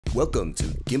Welcome to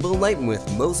Gimbal Enlightened with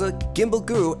MOZA, Gimbal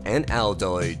Guru, and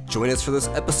Aldoy. Join us for this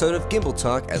episode of Gimbal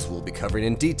Talk as we'll be covering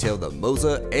in detail the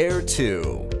MOZA Air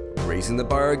 2. Raising the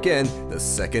bar again, the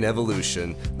second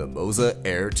evolution, the MOZA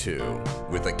Air 2,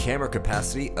 with a camera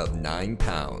capacity of 9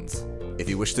 pounds. If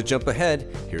you wish to jump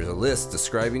ahead, here's a list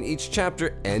describing each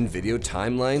chapter and video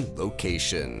timeline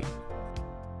location.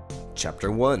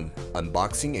 Chapter 1.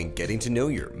 Unboxing and getting to know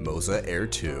your MOZA Air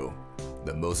 2.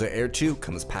 The MOZA Air 2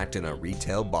 comes packed in a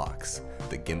retail box.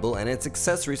 The gimbal and its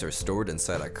accessories are stored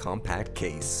inside a compact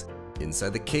case.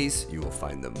 Inside the case, you will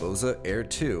find the MOZA Air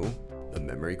 2, the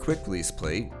memory quick release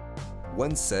plate,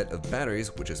 one set of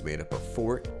batteries which is made up of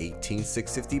 4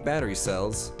 18650 battery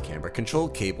cells, camera control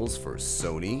cables for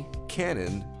Sony,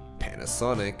 Canon,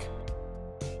 Panasonic,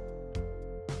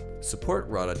 support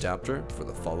rod adapter for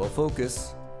the follow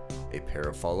focus, a pair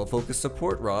of follow focus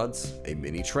support rods, a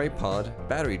mini tripod,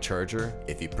 battery charger.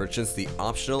 If you purchase the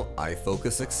optional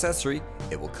iFocus accessory,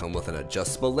 it will come with an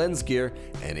adjustable lens gear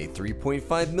and a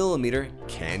 3.5mm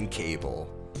CAN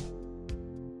cable.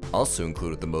 Also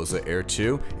included with the MOZA Air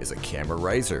 2 is a camera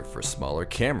riser for smaller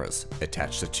cameras.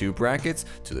 Attach the 2 brackets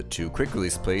to the 2 quick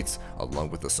release plates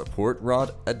along with the support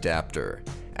rod adapter.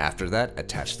 After that,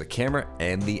 attach the camera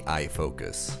and the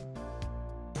iFocus.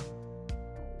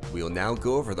 We will now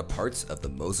go over the parts of the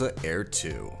MOZA Air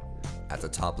 2. At the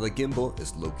top of the gimbal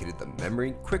is located the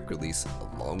memory quick release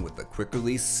along with the quick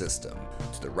release system.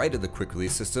 To the right of the quick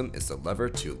release system is the lever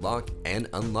to lock and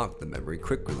unlock the memory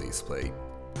quick release plate,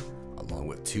 along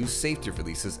with 2 safety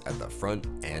releases at the front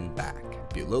and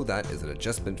back. Below that is an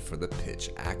adjustment for the pitch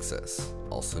axis,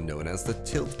 also known as the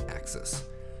tilt axis.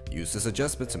 Use this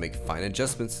adjustment to make fine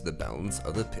adjustments to the balance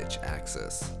of the pitch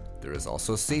axis. There is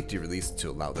also a safety release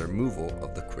to allow the removal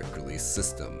of the quick release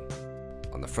system.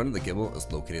 On the front of the gimbal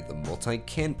is located the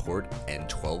multi-CAN port and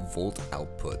 12 volt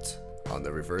output. On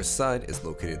the reverse side is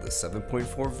located the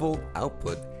 7.4 volt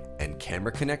output and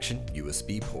camera connection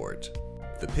USB port.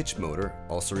 The pitch motor,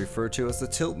 also referred to as the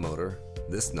tilt motor,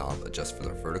 this knob adjusts for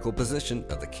the vertical position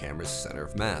of the camera's center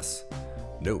of mass.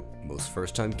 Note, most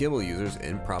first-time gimbal users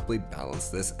improperly balance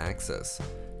this axis.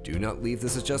 Do not leave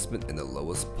this adjustment in the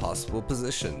lowest possible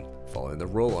position. Following the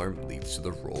roll arm leads to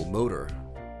the roll motor.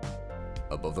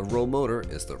 Above the roll motor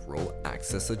is the roll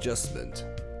axis adjustment.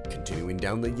 Continuing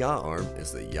down the yaw arm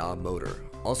is the yaw motor,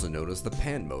 also known as the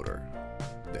pan motor.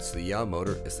 Next to the yaw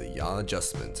motor is the yaw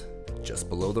adjustment. Just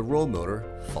below the roll motor,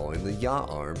 following the yaw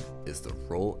arm, is the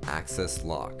roll axis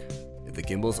lock. If the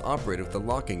gimbal is operated with the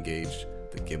lock engaged,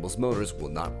 the gimbal's motors will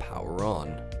not power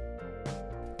on.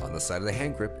 On the side of the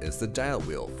hand grip is the dial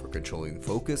wheel for controlling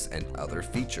focus and other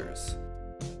features.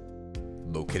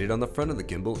 Located on the front of the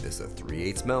gimbal is a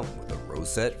 3/8 mount with a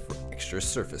rosette for extra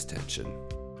surface tension.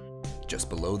 Just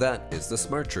below that is the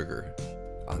smart trigger.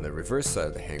 On the reverse side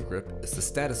of the hand grip is the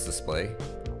status display,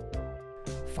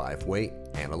 5-way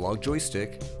analog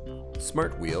joystick,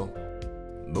 smart wheel,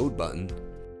 mode button,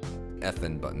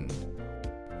 FN button,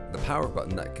 the power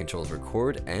button that controls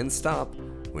record and stop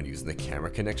when using the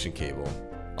camera connection cable.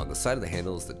 On the side of the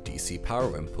handle is the DC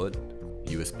power input,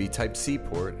 USB Type-C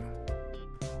port.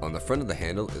 On the front of the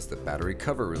handle is the battery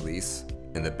cover release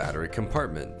and the battery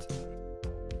compartment.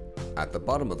 At the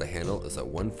bottom of the handle is a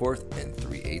 1/4 and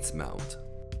 3/8 mount.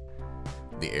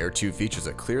 The Air 2 features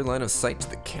a clear line of sight to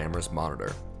the camera's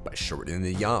monitor. By shortening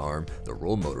the yaw arm, the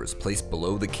roll motor is placed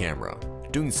below the camera.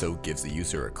 Doing so gives the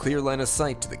user a clear line of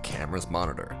sight to the camera's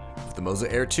monitor. With the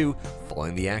MOZA Air 2,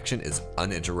 following the action is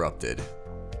uninterrupted.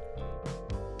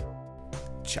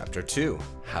 Chapter 2.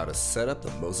 How to set up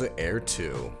the MOZA Air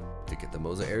 2. To get the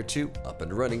MOZA Air 2 up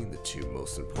and running, the 2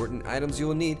 most important items you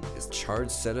will need is a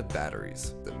charged set of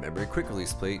batteries, the memory quick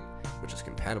release plate, which is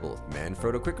compatible with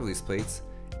Manfrotto quick release plates.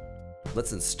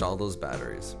 Let's install those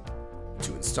batteries.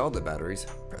 To install the batteries,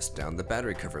 press down the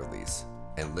battery cover release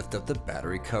and lift up the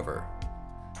battery cover.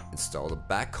 Install the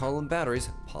back column batteries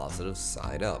positive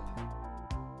side up,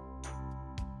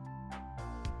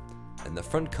 and the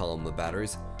front column of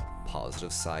batteries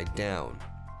positive side down.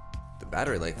 The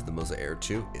battery life of the MOZA Air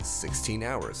 2 is 16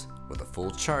 hours. With a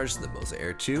full charge, the MOZA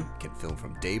Air 2 can film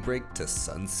from daybreak to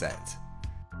sunset.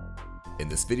 In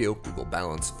this video, we will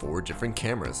balance 4 different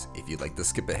cameras. If you'd like to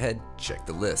skip ahead, check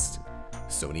the list.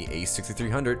 Sony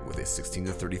a6300 with a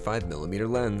 16-35mm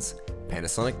lens,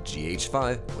 Panasonic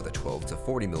GH5 with a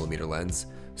 12-40mm lens,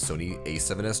 Sony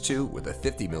a7S II with a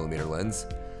 50mm lens,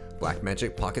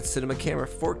 Blackmagic Pocket Cinema Camera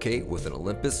 4K with an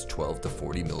Olympus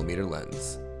 12-40mm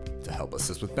lens. To help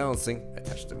assist with balancing,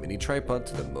 attach the mini tripod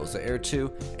to the MOZA Air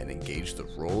 2 and engage the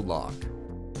roll lock.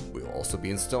 We will also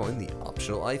be installing the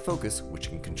optional iFocus, which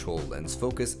can control lens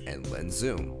focus and lens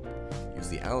zoom. Use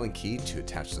the Allen key to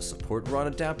attach the support rod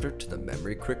adapter to the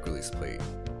memory quick release plate.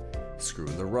 Screw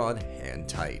in the rod hand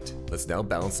tight. Let's now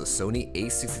balance the Sony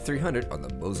a6300 on the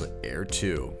MOZA Air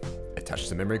 2. Attach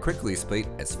the memory quick release plate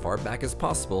as far back as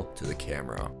possible to the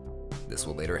camera. This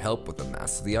will later help with the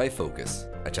mask of the iFocus.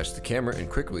 Attach the camera and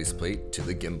quick release plate to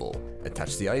the gimbal.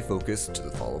 Attach the iFocus to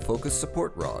the follow focus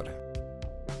support rod.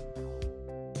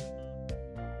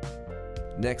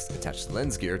 Next, attach the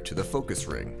lens gear to the focus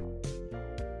ring.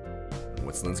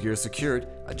 Once lens gear is secured,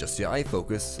 adjust the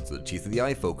iFocus so the teeth of the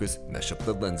iFocus mesh up with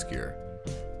the lens gear.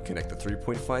 Connect the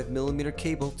 3.5mm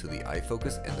cable to the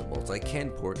iFocus and the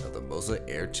multi-CAN port of the MOZA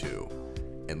Air 2.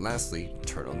 And lastly,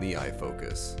 turn on the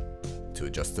iFocus. To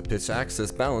adjust the pitch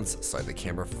axis balance, slide the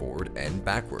camera forward and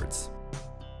backwards.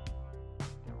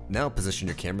 Now position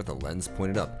your camera with the lens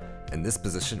pointed up. In this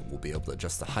position, we'll be able to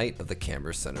adjust the height of the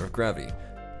camera's center of gravity.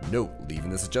 Note,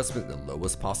 leaving this adjustment in the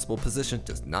lowest possible position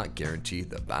does not guarantee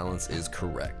the balance is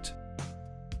correct.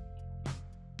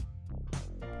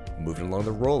 Moving along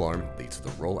the roll arm leads to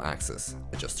the roll axis.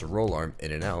 Adjust the roll arm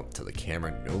in and out till the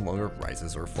camera no longer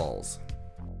rises or falls.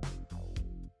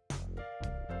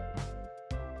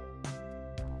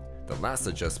 The last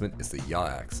adjustment is the yaw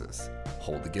axis.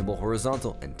 Hold the gimbal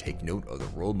horizontal and take note of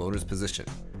the roll motor's position.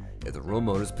 If the roll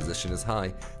motor's position is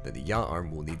high, then the yaw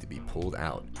arm will need to be pulled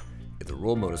out. If the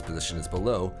roll motor's position is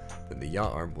below, then the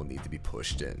yaw arm will need to be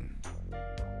pushed in.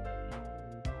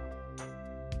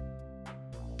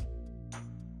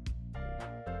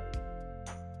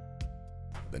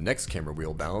 The next camera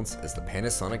wheel balance is the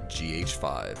Panasonic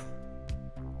GH5.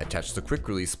 Attach the quick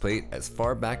release plate as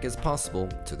far back as possible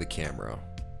to the camera.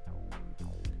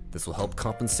 This will help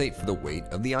compensate for the weight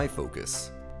of the iFocus.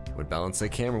 When balancing a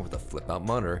camera with a flip-out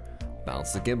monitor,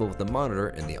 balance the gimbal with the monitor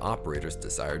in the operator's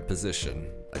desired position.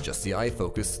 Adjust the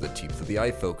iFocus so the teeth of the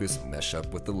iFocus mesh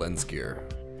up with the lens gear.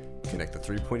 Connect the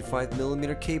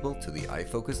 3.5mm cable to the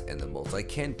iFocus and the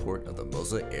multi-CAN port of the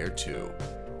MOZA Air 2.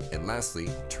 And lastly,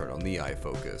 turn on the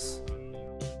iFocus.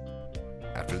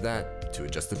 After that, to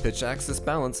adjust the pitch axis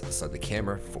balance, slide the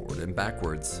camera forward and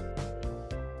backwards.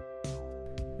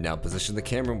 Now position the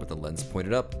camera with the lens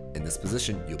pointed up. In this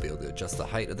position, you'll be able to adjust the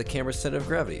height of the camera's center of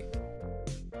gravity.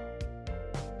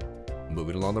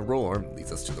 Moving along the roll arm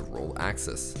leads us to the roll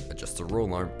axis. Adjust the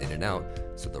roll arm in and out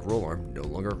so the roll arm no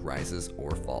longer rises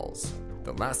or falls.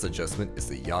 The last adjustment is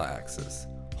the yaw axis.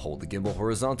 Hold the gimbal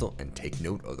horizontal and take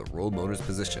note of the roll motor's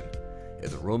position.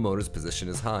 If the roll motor's position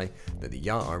is high, then the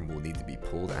yaw arm will need to be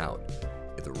pulled out.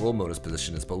 If the roll motor's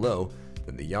position is below,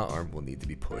 then the yaw arm will need to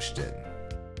be pushed in.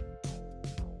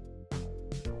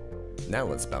 Now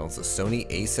let's balance the Sony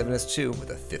a7S II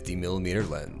with a 50mm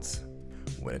lens.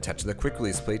 When attaching the quick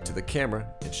release plate to the camera,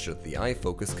 ensure that the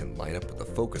iFocus can line up with the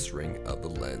focus ring of the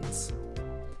lens.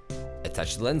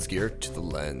 Attach the lens gear to the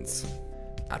lens.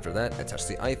 After that, attach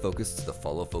the iFocus to the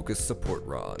follow focus support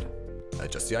rod.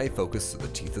 Adjust the iFocus so the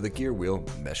teeth of the gear wheel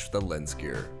mesh with the lens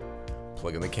gear.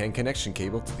 Plug in the CAN connection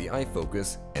cable to the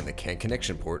iFocus and the CAN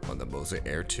connection port on the MOZA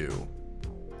Air 2.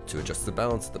 To adjust the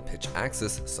balance of the pitch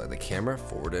axis, slide the camera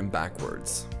forward and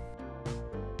backwards.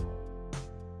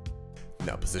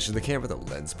 Now position the camera with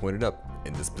the lens pointed up.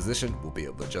 In this position, we'll be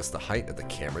able to adjust the height of the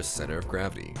camera's center of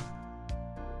gravity.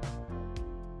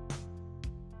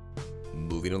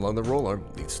 Moving along the roll arm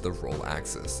leads to the roll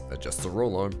axis. Adjust the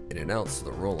roll arm in and out so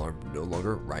the roll arm no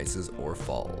longer rises or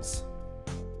falls.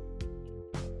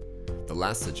 The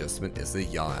last adjustment is the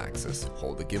yaw axis.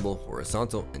 Hold the gimbal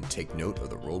horizontal and take note of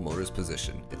the roll motor's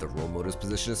position. If the roll motor's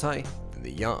position is high, then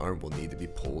the yaw arm will need to be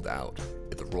pulled out.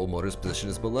 If the roll motor's position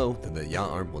is below, then the yaw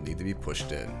arm will need to be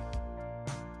pushed in.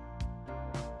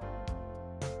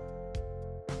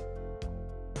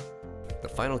 The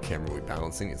final camera we're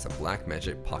balancing is a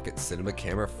Blackmagic Pocket Cinema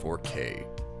Camera 4K.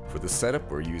 For the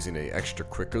setup, we're using an extra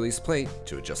quick release plate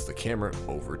to adjust the camera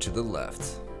over to the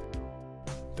left.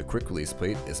 The quick release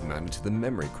plate is mounted to the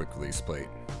memory quick release plate.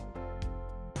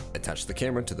 Attach the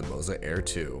camera to the MOZA Air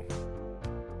 2.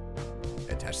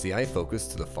 Attach the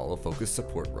iFocus to the follow focus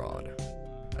support rod.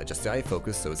 Adjust the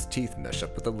iFocus so its teeth mesh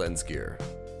up with the lens gear.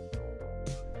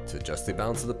 To adjust the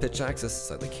balance of the pitch axis,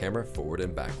 slide the camera forward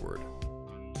and backward.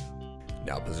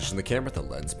 Now position the camera with the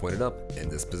lens pointed up. In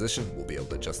this position, we'll be able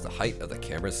to adjust the height of the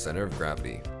camera's center of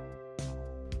gravity.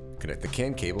 Connect the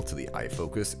CAN cable to the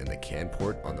iFocus and the CAN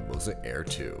port on the MOZA Air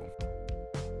 2.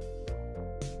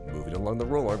 Moving along the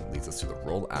roll arm leads us to the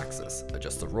roll axis.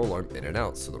 Adjust the roll arm in and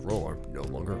out so the roll arm no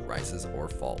longer rises or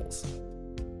falls.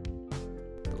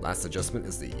 The last adjustment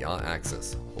is the yaw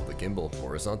axis. Hold the gimbal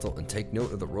horizontal and take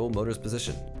note of the roll motor's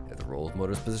position. If the roll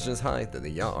motor's position is high, then the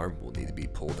yaw arm will need to be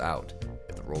pulled out.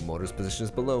 If the roll motor's position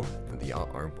is below, then the yaw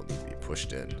arm will need to be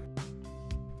pushed in.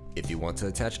 If you want to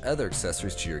attach other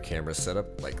accessories to your camera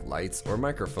setup like lights or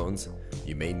microphones,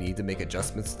 you may need to make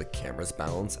adjustments to the camera's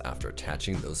balance after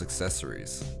attaching those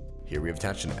accessories. Here we have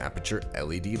attached an aperture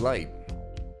LED light.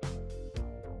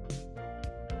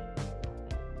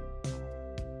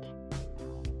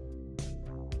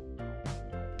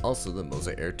 Also, the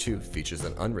MOZA Air 2 features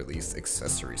an unreleased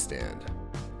accessory stand.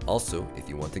 Also, if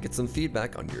you want to get some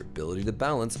feedback on your ability to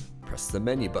balance, press the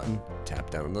menu button,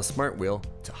 tap down on the smart wheel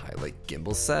to highlight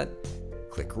gimbal set,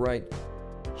 click right,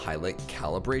 highlight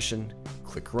calibration,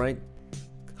 click right,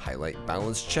 highlight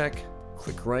balance check,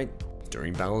 click right.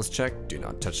 During balance check, do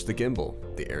not touch the gimbal.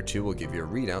 The Air 2 will give you a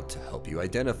readout to help you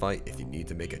identify if you need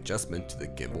to make adjustment to the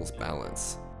gimbal's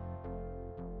balance.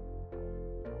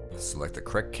 Select the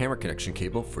correct camera connection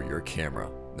cable for your camera.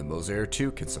 The MOZA Air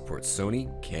 2 can support Sony,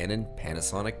 Canon,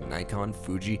 Panasonic, Nikon,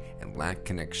 Fuji, and LAC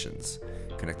connections.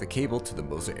 Connect the cable to the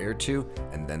MOZA Air 2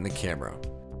 and then the camera.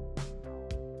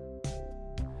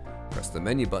 Press the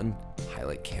menu button,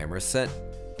 highlight camera set,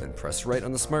 then press right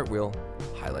on the smart wheel,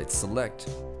 highlight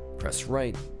select, press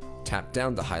right, tap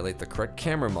down to highlight the correct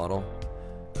camera model,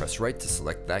 press right to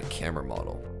select that camera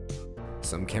model.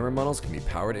 Some camera models can be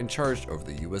powered and charged over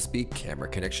the USB camera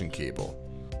connection cable.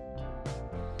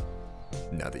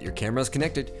 Now that your camera is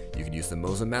connected, you can use the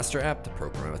MOZA Master App to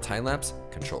program a time-lapse,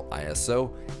 control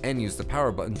ISO, and use the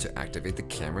power button to activate the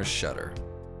camera's shutter.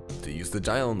 To use the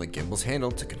dial on the gimbal's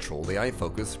handle to control the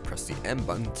iFocus, press the M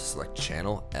button to select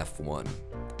channel F1.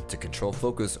 To control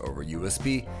focus over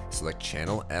USB, select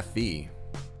channel FE.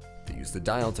 To use the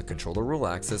dial to control the roll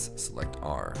axis, select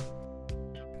R.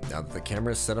 Now that the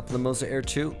camera is set up in the MOZA Air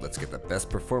 2, let's get the best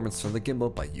performance from the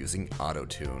gimbal by using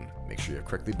Autotune. Make sure you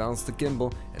correctly balance the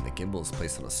gimbal and the gimbal is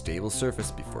placed on a stable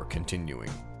surface before continuing.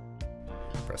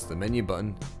 Press the menu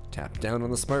button, tap down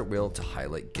on the smart wheel to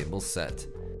highlight gimbal set.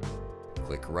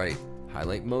 Click right,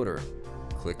 highlight motor,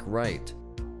 click right,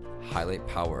 highlight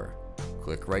power,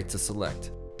 click right to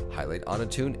select, highlight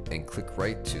Autotune, and click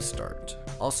right to start.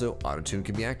 Also, Autotune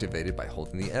can be activated by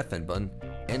holding the FN button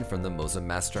and from the MOZA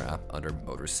Master App under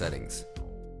Motor Settings.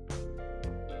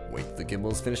 Wait till the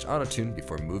gimbal is finished Autotune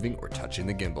before moving or touching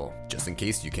the gimbal. Just in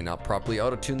case you cannot properly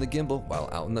Autotune the gimbal while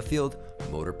out in the field,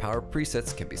 motor power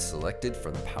presets can be selected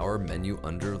from the power menu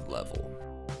under Level.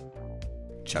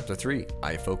 Chapter 3,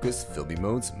 iFocus, Filming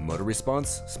Modes, Motor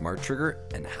Response, Smart Trigger,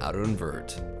 and How to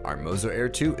Invert. Our MOZA Air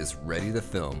 2 is ready to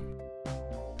film.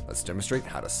 Let's demonstrate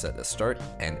how to set a start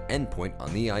and end point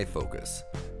on the iFocus.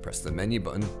 Press the menu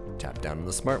button, tap down on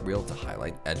the smart wheel to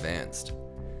highlight Advanced.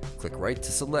 Click right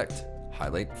to select,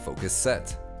 highlight Focus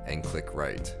Set, and click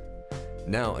right.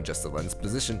 Now adjust the lens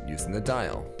position using the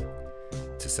dial.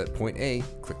 To set point A,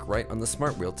 click right on the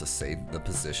smart wheel to save the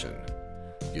position.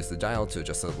 Use the dial to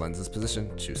adjust the lens's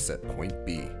position to set point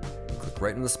B. Click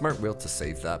right on the smart wheel to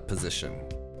save that position.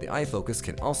 The iFocus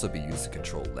can also be used to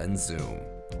control lens zoom.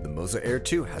 The MOZA Air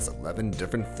 2 has 11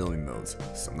 different filming modes.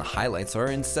 Some of the highlights are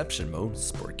Inception mode,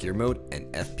 Sport Gear mode,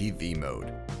 and FPV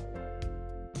mode.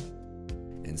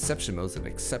 Inception mode is an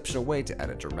exceptional way to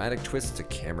add a dramatic twist to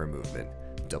camera movement.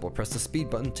 Double press the speed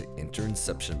button to enter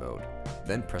Inception mode.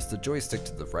 Then press the joystick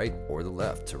to the right or the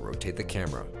left to rotate the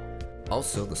camera.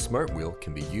 Also, the smart wheel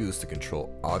can be used to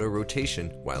control auto rotation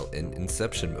while in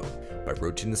Inception mode. By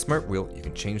rotating the smart wheel, you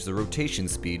can change the rotation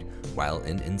speed while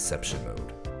in Inception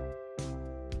mode.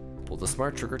 Pull the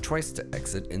smart trigger twice to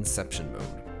exit Inception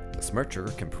mode. The smart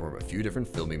trigger can perform a few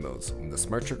different filming modes. When the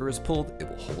smart trigger is pulled, it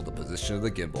will hold the position of the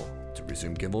gimbal. To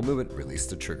resume gimbal movement, release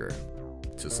the trigger.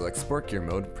 To select Sport Gear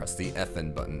mode, press the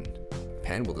FN button.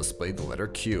 Pan will display the letter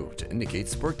Q to indicate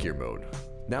Sport Gear mode.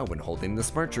 Now when holding the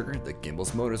smart trigger, the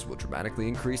gimbal's motors will dramatically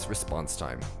increase response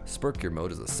time. Sport Gear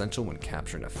mode is essential when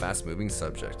capturing a fast-moving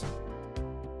subject.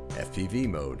 FPV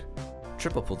mode.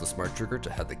 Triple pull the smart trigger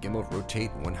to have the gimbal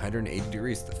rotate 180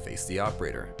 degrees to face the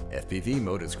operator. FPV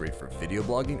mode is great for video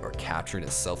blogging or capturing a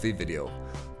selfie video.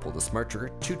 Pull the smart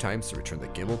trigger 2 times to return the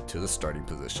gimbal to the starting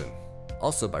position.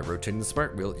 Also, by rotating the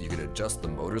smart wheel, you can adjust the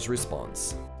motor's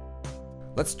response.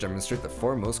 Let's demonstrate the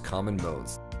 4 most common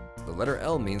modes. The letter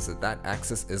L means that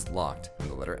axis is locked, and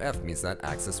the letter F means that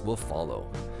axis will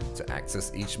follow. To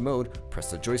access each mode,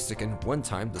 press the joystick in 1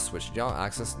 time to switch yaw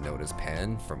axis known as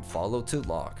pan from follow to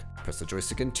lock. Press the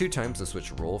joystick in 2 times to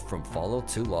switch roll from follow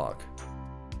to lock.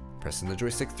 Pressing the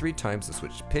joystick 3 times to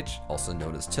switch pitch, also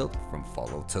known as tilt, from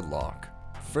follow to lock.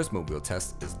 First mode we'll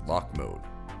test is lock mode.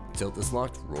 Tilt is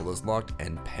locked, roll is locked,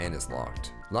 and pan is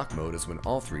locked. Lock mode is when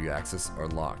all 3 axes are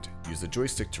locked. Use the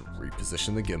joystick to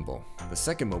reposition the gimbal. The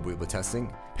second mode we'll be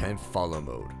testing, pan follow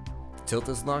mode. Tilt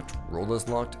is locked, roll is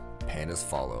locked, pan is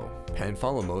follow. Pan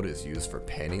follow mode is used for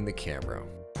panning the camera.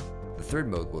 The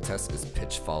third mode we'll test is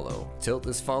pitch follow. Tilt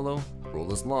is follow,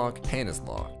 roll is lock, pan is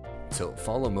lock. Tilt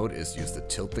follow mode is used to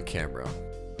tilt the camera.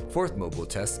 Fourth mode we'll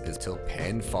test is tilt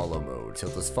pan follow mode.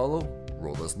 Tilt is follow,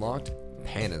 roll is locked,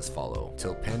 pan is follow.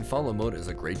 Tilt pan follow mode is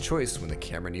a great choice when the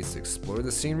camera needs to explore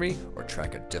the scenery or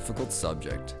track a difficult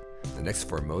subject. The next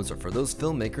 4 modes are for those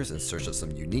filmmakers in search of some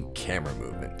unique camera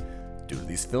movement. Due to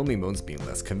these filming modes being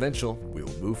less conventional, we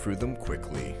will move through them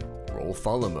quickly. Roll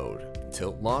follow mode.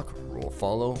 Tilt lock, roll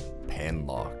follow, pan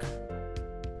lock.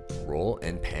 Roll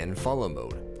and pan follow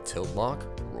mode. Tilt lock,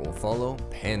 roll follow,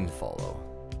 pan follow.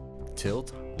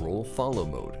 Tilt, roll follow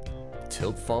mode.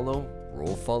 Tilt follow,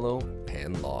 roll follow,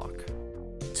 pan lock.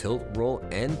 Tilt, roll,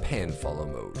 and pan follow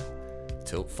mode.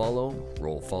 Tilt follow,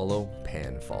 roll follow,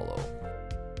 pan follow.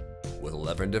 With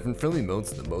 11 different filming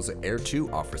modes, the MOZA Air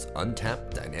 2 offers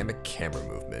untapped dynamic camera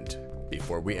movement.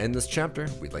 Before we end this chapter,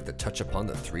 we'd like to touch upon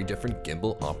the 3 different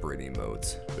gimbal operating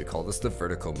modes. We call this the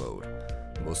vertical mode.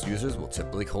 Most users will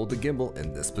typically hold the gimbal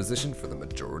in this position for the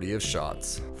majority of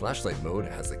shots. Flashlight mode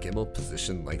has the gimbal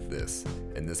positioned like this.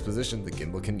 In this position, the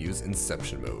gimbal can use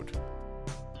inception mode.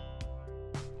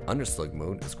 Underslug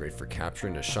mode is great for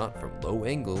capturing a shot from low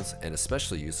angles and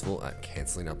especially useful at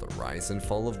canceling out the rise and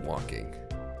fall of walking.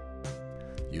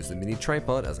 Use the mini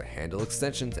tripod as a handle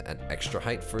extension to add extra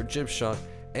height for a jib shot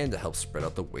and to help spread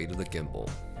out the weight of the gimbal.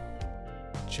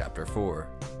 Chapter 4.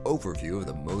 Overview of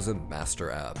the MOZA Master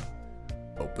App.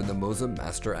 Open the MOZA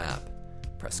Master App.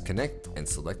 Press Connect and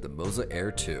select the MOZA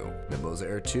Air 2. The MOZA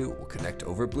Air 2 will connect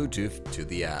over Bluetooth to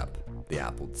the app. The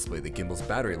app will display the gimbal's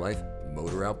battery life,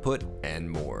 motor output, and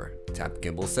more. Tap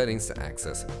Gimbal Settings to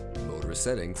access Motor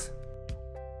Settings,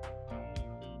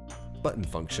 Button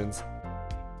Functions,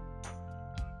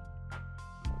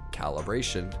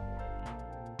 Calibration,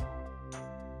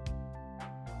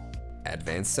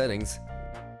 Advanced Settings,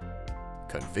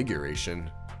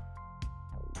 Configuration,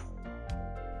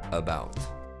 About.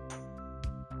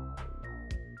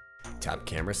 Tap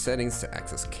Camera Settings to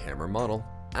access Camera Model,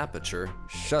 Aperture,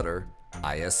 Shutter,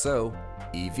 ISO,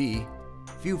 EV,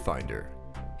 Viewfinder.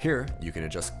 Here, you can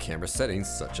adjust camera settings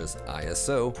such as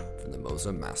ISO from the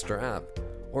MOZA Master App,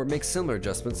 or make similar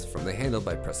adjustments from the handle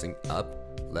by pressing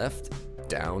up, left,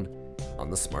 down on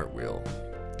the smart wheel.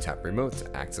 Tap Remote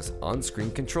to access on-screen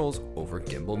controls over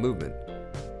gimbal movement,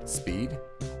 speed,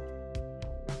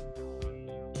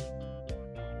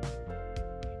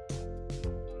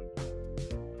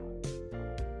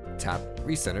 tap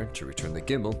Recenter to return the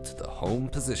gimbal to the home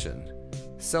position,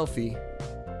 selfie,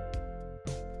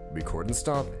 record and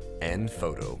stop, and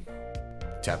photo.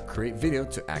 Tap Create Video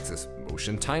to access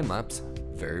motion time-lapse,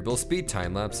 variable speed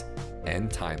time-lapse, and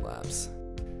time-lapse.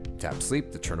 Tap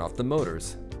Sleep to turn off the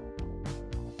motors.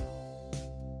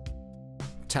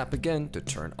 Tap again to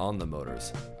turn on the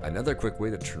motors. Another quick way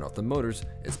to turn off the motors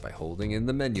is by holding in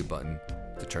the menu button.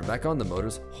 To turn back on the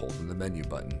motors, hold in the menu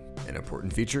button. An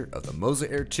important feature of the MOZA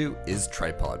Air 2 is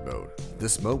tripod mode.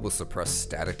 This mode will suppress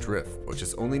static drift, which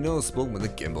is only noticeable when the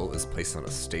gimbal is placed on a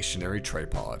stationary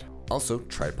tripod. Also,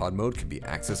 tripod mode can be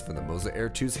accessed from the MOZA Air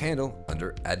 2's handle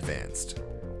under Advanced.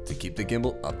 To keep the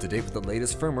gimbal up to date with the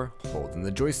latest firmware, hold in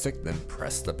the joystick, then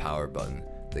press the power button.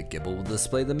 The gimbal will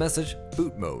display the message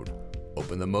Boot Mode.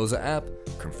 Open the MOZA app,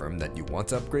 confirm that you want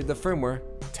to upgrade the firmware,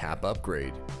 tap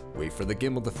Upgrade. Wait for the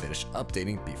gimbal to finish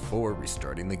updating before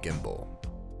restarting the gimbal.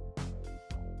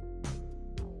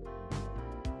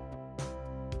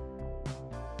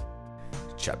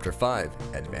 Chapter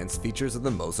 5. Advanced features of the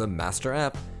MOZA Master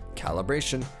App,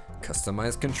 Calibration,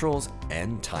 Customized Controls,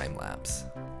 and Time-Lapse.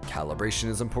 Calibration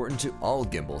is important to all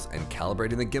gimbals, and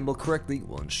calibrating the gimbal correctly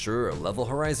will ensure a level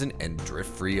horizon and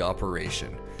drift-free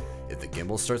operation. If the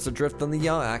gimbal starts to drift on the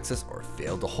yaw axis or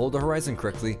fail to hold the horizon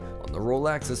correctly on the roll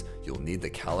axis, you'll need to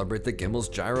calibrate the gimbal's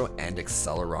gyro and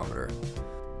accelerometer.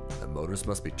 The motors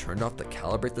must be turned off to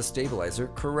calibrate the stabilizer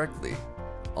correctly.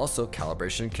 Also,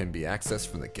 calibration can be accessed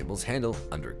from the gimbal's handle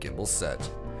under Gimbal Set.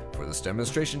 For this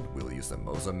demonstration, we will use the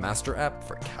MOZA Master App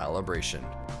for calibration.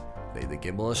 Lay the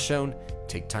gimbal as shown,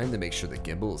 take time to make sure the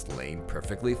gimbal is laying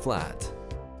perfectly flat.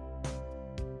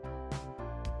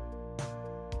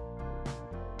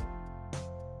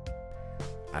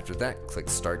 After that, click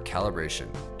Start Calibration.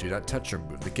 Do not touch or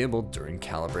move the gimbal during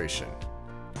calibration.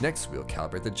 Next, we'll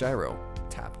calibrate the gyro.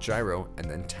 Tap Gyro and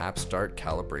then tap Start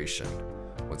Calibration.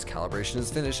 Once calibration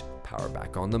is finished, power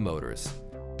back on the motors.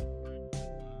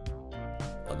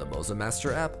 On the MOZA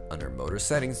Master App, under Motor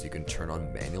Settings, you can turn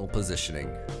on Manual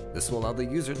Positioning. This will allow the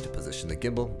user to position the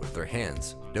gimbal with their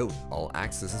hands. Note, all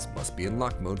axes must be in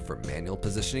lock mode for manual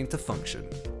positioning to function.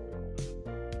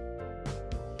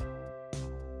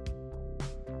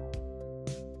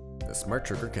 The smart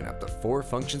trigger can have up to 4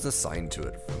 functions assigned to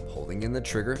it, from holding in the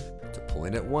trigger, to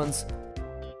pulling it once,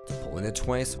 to pulling it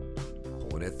twice,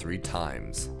 pulling it 3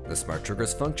 times. The smart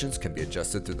trigger's functions can be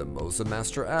adjusted through the MOZA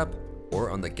Master App or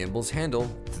on the gimbal's handle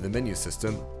through the menu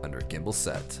system under Gimbal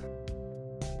Set.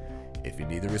 If you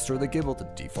need to restore the gimbal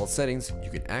to default settings, you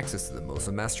can access the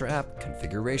MOZA Master App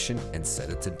configuration and set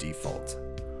it to default,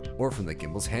 or from the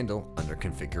gimbal's handle under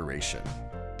configuration.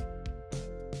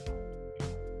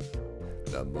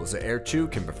 The MOZA Air 2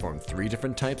 can perform 3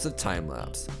 different types of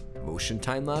time-lapse: motion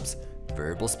time-lapse,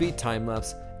 variable speed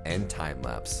time-lapse, and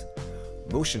time-lapse.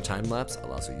 Motion time-lapse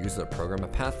allows the user to program a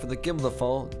path for the gimbal to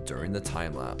follow during the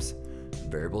time-lapse.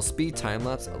 Variable speed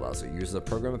time-lapse allows the user to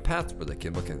program a path where the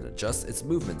gimbal can adjust its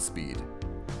movement speed.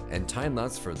 And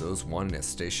time-lapse for those wanting a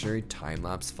stationary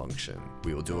time-lapse function.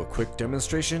 We will do a quick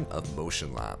demonstration of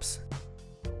motion lapse.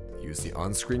 Use the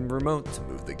on-screen remote to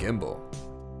move the gimbal.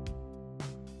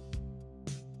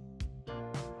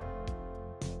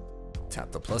 Tap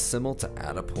the plus symbol to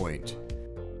add a point.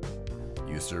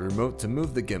 Use the remote to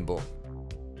move the gimbal.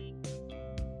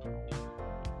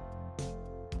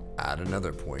 Add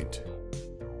another point.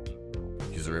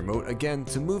 Use the remote again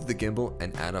to move the gimbal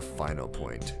and add a final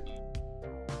point.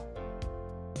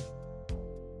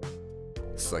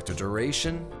 Select a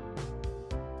duration.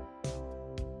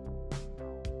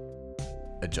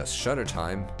 Adjust shutter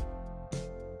time.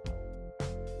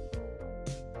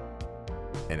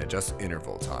 And adjust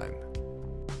interval time.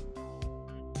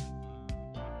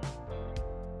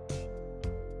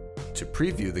 To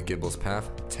preview the gimbal's path,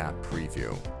 tap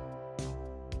Preview.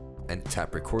 And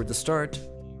tap Record to start.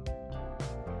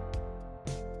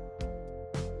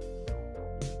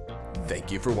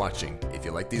 Thank you for watching. If you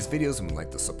like these videos and would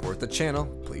like to support the channel,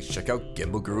 please check out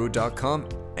GimbalGuru.com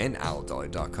and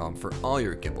OwlDolly.com for all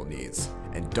your gimbal needs.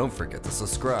 And don't forget to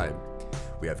subscribe.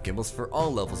 We have gimbals for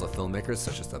all levels of filmmakers,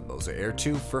 such as the MOZA Air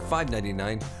 2 for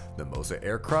 $5.99, the MOZA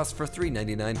Air Cross for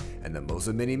 $3.99, and the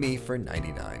MOZA Mini Me for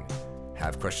 $99.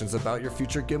 Have questions about your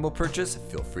future gimbal purchase?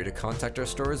 Feel free to contact our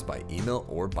stores by email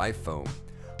or by phone.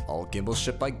 All gimbals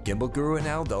shipped by Gimbal Guru and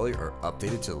OwlDolly are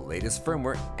updated to the latest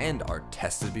firmware and are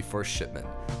tested before shipment.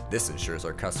 This ensures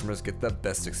our customers get the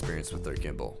best experience with their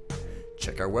gimbal.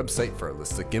 Check our website for a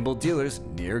list of gimbal dealers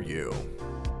near you.